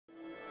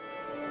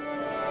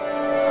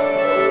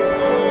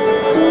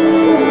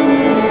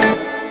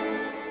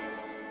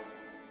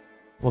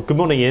Well, good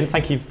morning, Ian.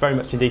 Thank you very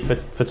much indeed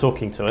for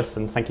talking to us,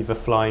 and thank you for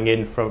flying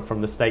in from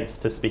the States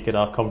to speak at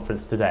our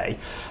conference today.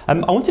 I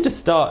wanted to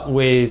start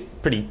with a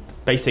pretty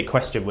basic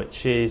question,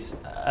 which is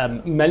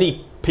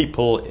many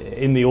people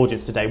in the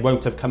audience today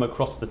won't have come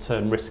across the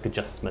term risk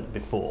adjustment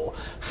before.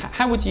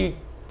 How would you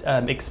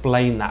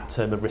explain that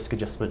term of risk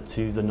adjustment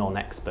to the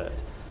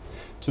non-expert?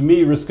 To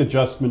me, risk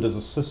adjustment is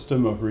a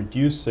system of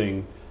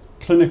reducing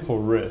clinical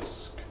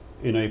risk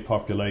in a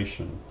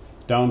population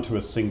down to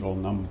a single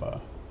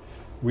number.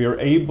 We are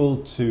able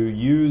to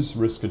use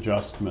risk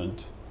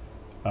adjustment,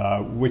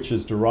 which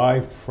is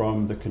derived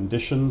from the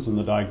conditions and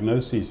the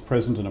diagnoses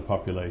present in a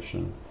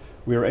population.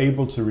 We are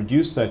able to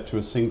reduce that to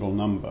a single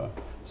number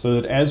so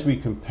that as we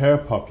compare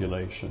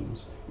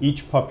populations,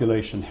 each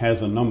population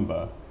has a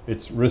number,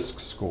 its risk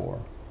score.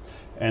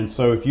 And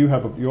so if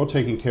you're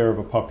taking care of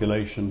a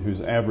population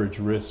whose average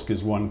risk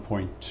is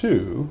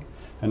 1.2,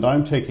 and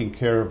I'm taking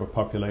care of a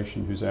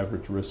population whose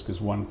average risk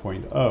is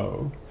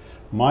 1.0,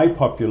 my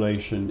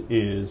population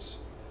is,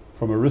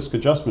 from a risk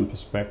adjustment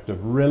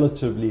perspective,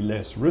 relatively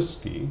less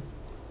risky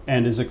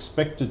and is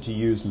expected to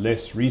use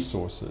less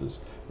resources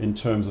in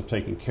terms of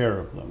taking care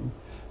of them.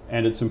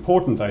 And it's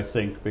important, I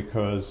think,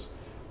 because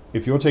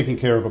if you're taking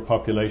care of a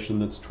population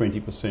that's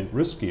 20%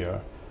 riskier,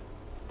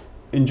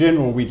 in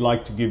general, we'd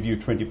like to give you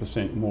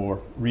 20%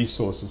 more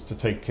resources to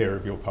take care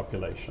of your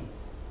population.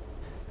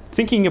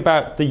 Thinking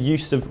about the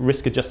use of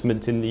risk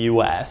adjustment in the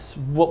US,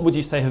 what would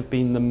you say have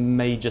been the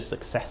major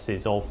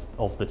successes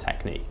of the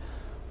technique?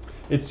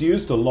 It's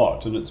used a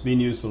lot, and it's been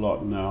used a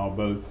lot now,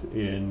 both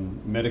in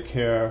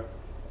Medicare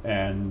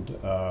and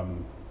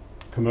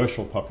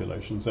commercial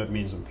populations. That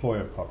means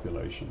employer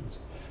populations.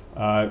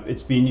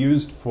 It's been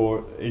used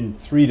in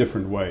three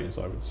different ways,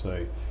 I would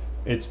say.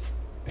 It's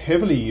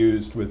heavily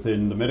used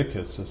within the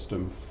Medicare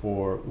system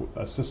for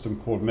a system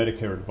called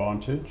Medicare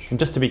Advantage. And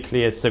just to be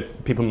clear, so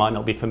people might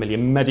not be familiar,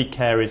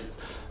 Medicare is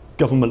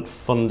government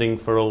funding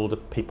for older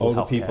people's healthcare.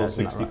 Older people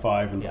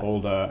 65 and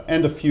older,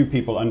 and a few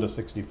people under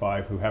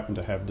 65 who happen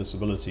to have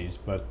disabilities,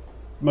 but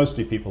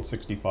mostly people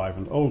 65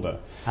 and older.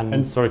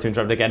 And sorry to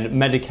interrupt again,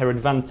 Medicare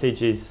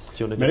Advantage is,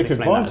 do you want to just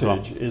explain that as well?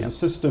 Medicare Advantage is a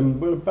system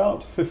with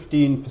about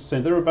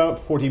 15%, there are about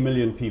 40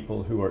 million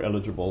people who are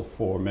eligible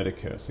for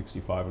Medicare,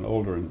 65 and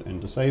older and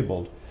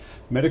disabled.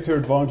 Medicare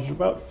Advantage,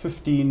 about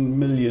 15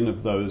 million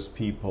of those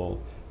people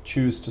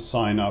choose to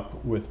sign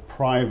up with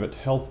private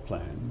health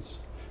plans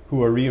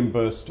who are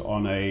reimbursed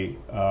on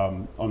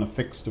a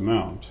fixed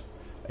amount,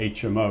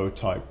 HMO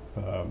type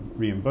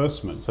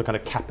reimbursement. So kind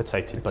of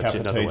capitated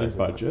budget. Capitated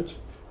budget.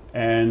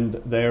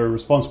 And they're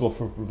responsible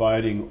for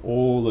providing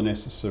all the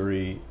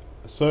necessary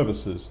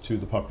services to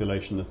the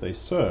population that they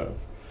serve.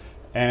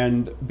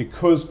 And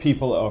because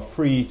people are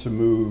free to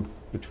move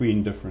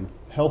between different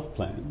health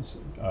plans,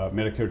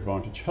 Medicare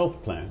Advantage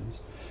health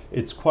plans,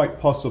 it's quite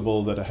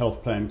possible that a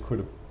health plan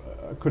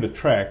could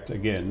attract,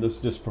 again, this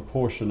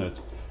disproportionate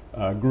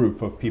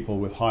group of people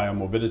with higher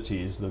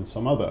morbidities than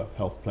some other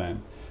health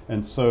plan.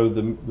 And so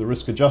the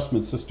risk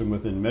adjustment system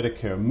within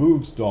Medicare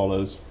moves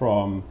dollars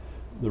from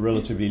the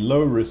relatively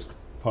low risk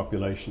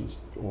populations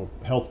or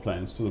health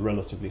plans to the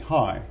relatively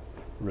high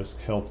risk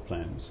health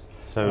plans.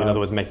 So in other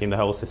words, making the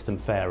whole system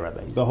fairer,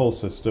 basically. The whole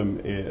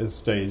system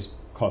stays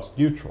cost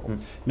neutral.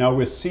 Now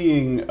we're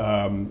seeing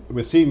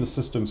the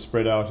system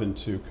spread out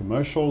into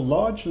commercial.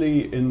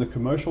 Largely in the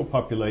commercial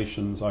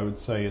populations, I would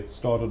say it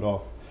started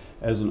off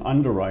as an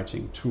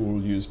underwriting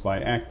tool used by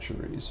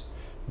actuaries.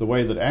 The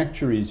way that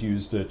actuaries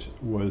used it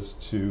was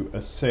to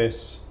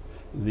assess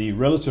the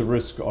relative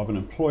risk of an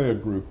employer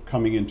group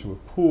coming into a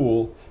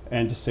pool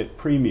and to set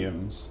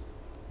premiums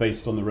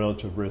based on the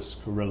relative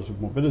risk or relative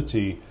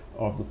morbidity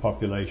of the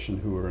population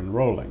who are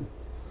enrolling.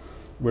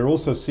 We're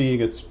also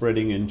seeing it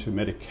spreading into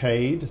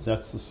Medicaid.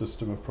 That's the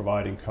system of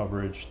providing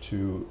coverage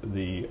to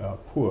the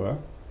poor.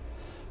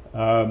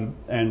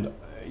 And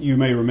you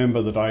may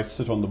remember that I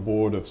sit on the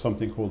board of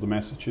something called the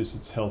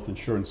Massachusetts Health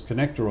Insurance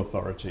Connector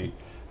Authority.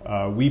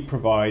 We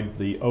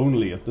provide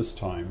at this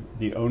time,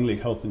 the only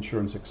health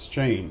insurance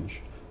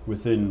exchange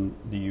within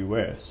the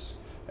US,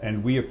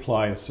 and we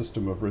apply a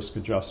system of risk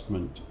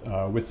adjustment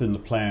within the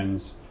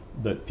plans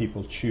that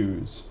people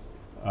choose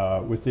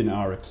within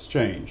our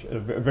exchange. A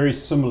very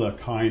similar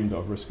kind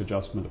of risk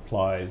adjustment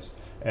applies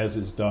as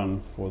is done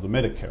for the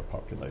Medicare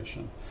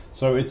population.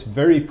 So it's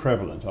very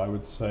prevalent. I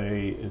would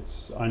say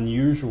it's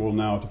unusual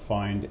now to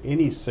find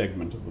any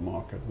segment of the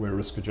market where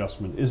risk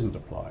adjustment isn't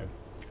applied.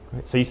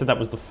 Great. So you said that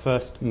was the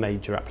first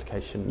major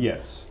application?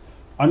 Yes.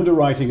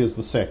 Underwriting is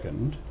the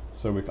second,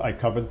 so I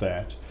covered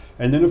that.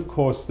 And then of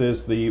course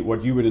there's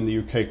what you would in the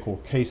UK call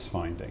case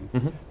finding,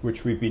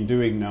 which we've been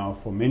doing now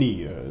for many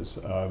years.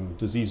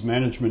 Disease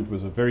management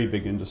was a very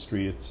big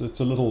industry. It's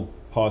a little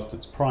past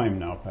its prime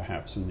now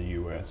perhaps in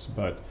the US,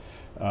 but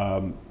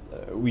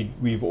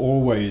we've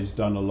always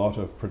done a lot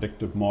of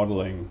predictive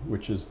modeling,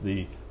 which is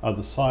the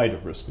other side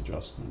of risk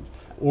adjustment.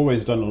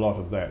 Always done a lot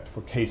of that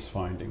for case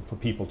finding, for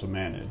people to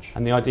manage.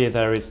 And the idea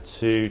there is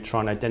to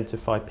try and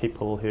identify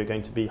people who are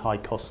going to be high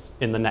cost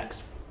in the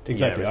next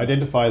Exactly.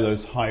 Identify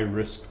those high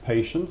risk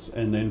patients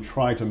and then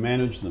try to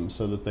manage them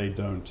so that they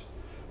don't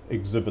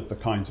exhibit the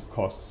kinds of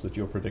costs that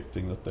you're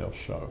predicting that they'll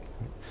show.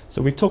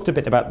 So we've talked a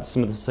bit about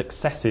some of the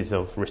successes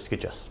of risk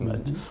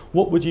adjustment.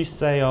 What would you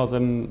say are the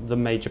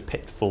major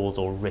pitfalls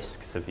or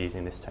risks of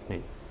using this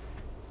technique?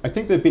 I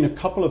think there have been a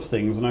couple of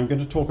things, and I'm going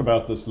to talk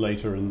about this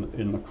later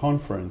in the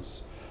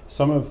conference.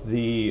 Some of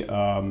the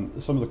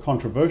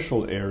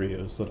controversial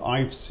areas that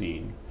I've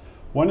seen.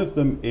 One of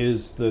them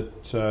is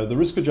that the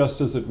risk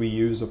adjusters that we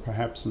use are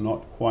perhaps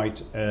not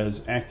quite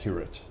as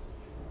accurate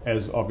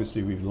as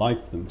obviously we'd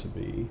like them to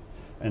be,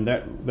 and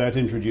that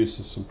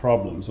introduces some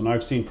problems. And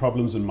I've seen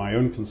problems in my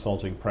own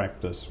consulting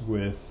practice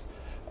with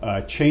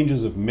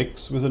changes of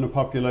mix within a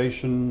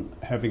population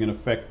having an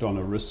effect on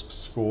a risk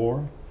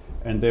score,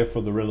 and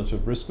therefore the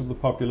relative risk of the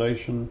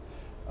population,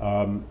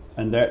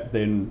 and that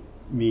then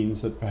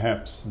means that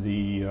perhaps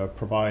the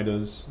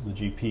providers, the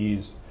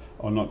GPs,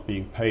 are not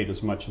being paid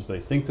as much as they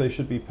think they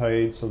should be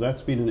paid. So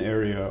that's been an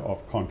area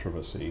of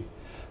controversy.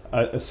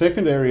 A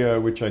second area,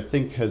 which I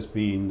think has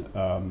been,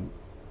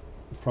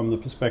 from the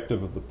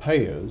perspective of the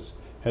payers,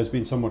 has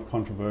been somewhat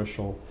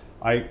controversial.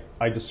 I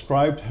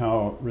described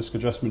how risk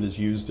adjustment is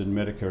used in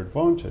Medicare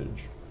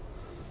Advantage.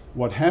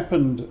 What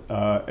happened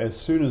as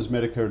soon as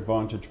Medicare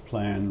Advantage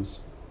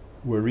plans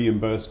were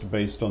reimbursed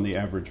based on the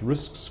average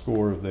risk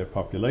score of their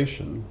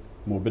population,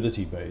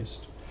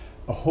 morbidity-based,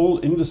 a whole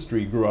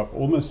industry grew up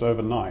almost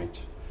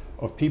overnight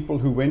of people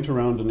who went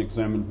around and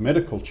examined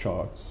medical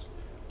charts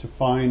to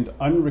find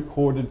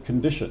unrecorded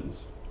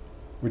conditions,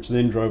 which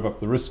then drove up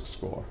the risk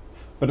score.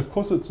 But of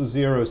course it's a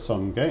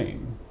zero-sum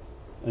game.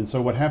 And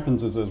so what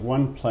happens is as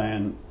one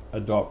plan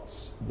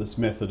adopts this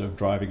method of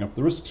driving up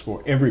the risk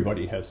score,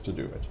 everybody has to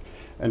do it.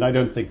 And I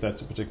don't think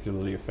that's a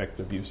particularly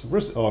effective use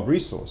of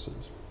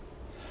resources.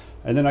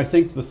 And then I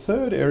think the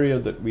third area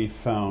that we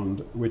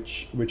found,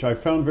 which I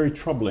found very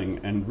troubling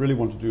and really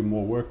want to do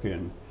more work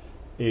in,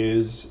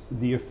 is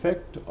the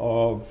effect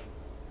of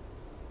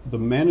the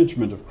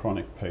management of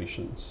chronic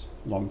patients,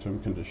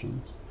 long-term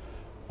conditions.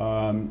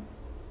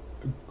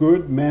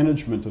 Good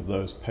management of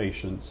those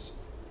patients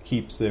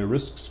keeps their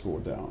risk score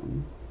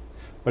down.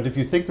 But if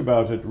you think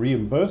about it,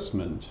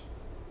 reimbursement,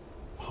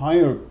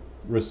 higher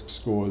risk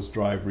scores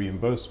drive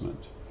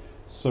reimbursement.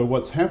 So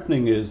what's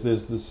happening is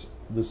there's this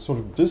sort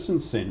of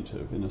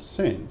disincentive, in a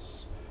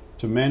sense,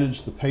 to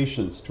manage the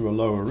patients to a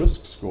lower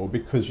risk score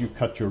because you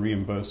cut your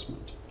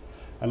reimbursement.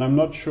 And I'm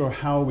not sure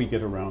how we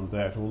get around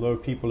that, although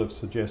people have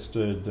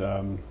suggested,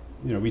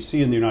 we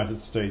see in the United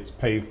States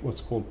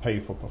what's called pay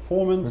for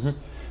performance.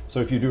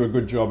 So if you do a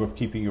good job of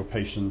keeping your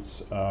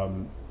patients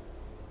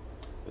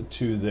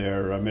to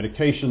their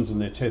medications and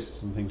their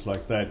tests and things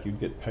like that, you'd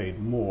get paid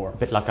more. A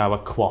bit like our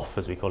QOF,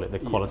 as we call it, the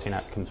Quality and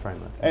Outcomes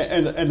Framework.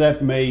 And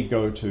that may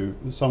go to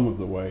some of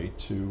the way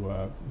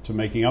to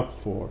making up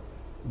for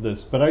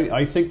this. But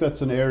I think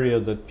that's an area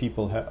that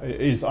people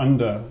is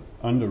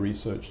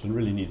under-researched and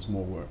really needs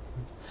more work.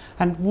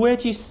 And where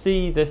do you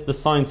see the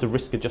science of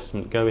risk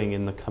adjustment going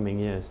in the coming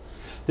years?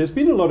 There's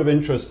been a lot of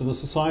interest in the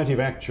Society of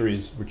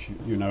Actuaries, which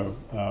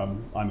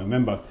I'm a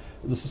member.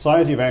 The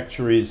Society of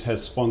Actuaries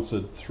has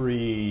sponsored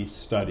 3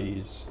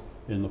 studies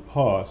in the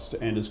past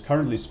and is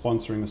currently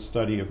sponsoring a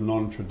study of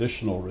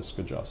non-traditional risk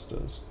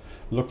adjusters,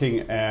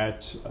 looking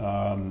at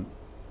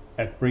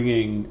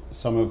bringing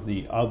some of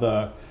the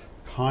other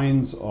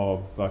kinds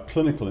of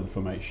clinical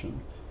information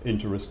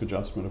into risk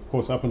adjustment. Of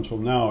course, up until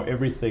now,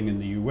 everything in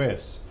the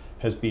US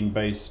has been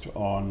based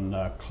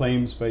on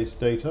claims-based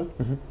data,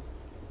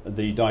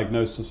 the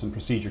diagnosis and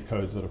procedure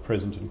codes that are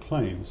present in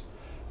claims.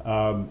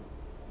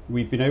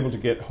 We've been able to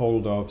get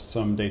hold of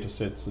some data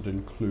sets that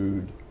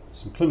include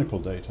some clinical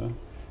data,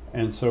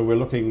 and so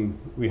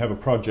we have a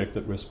project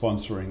that we're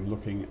sponsoring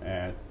looking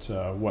at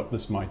what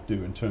this might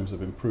do in terms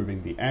of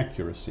improving the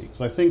accuracy.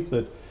 Because I think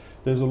that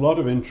there's a lot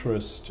of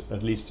interest,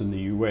 at least in the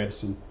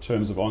US, in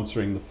terms of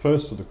answering the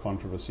first of the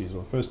controversies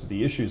or first of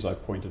the issues I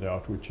pointed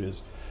out, which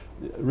is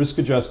risk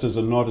adjusters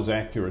are not as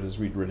accurate as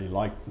we'd really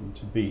like them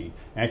to be.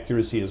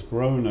 Accuracy has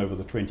grown over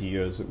the 20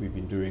 years that we've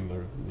been doing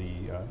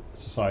the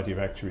Society of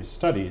Actuaries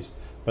studies,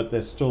 but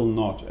they're still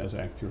not as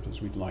accurate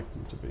as we'd like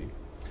them to be.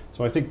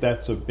 So I think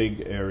that's a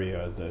big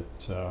area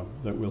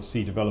that we'll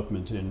see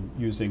development in,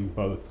 using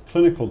both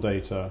clinical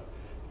data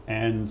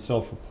and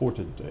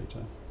self-reported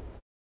data.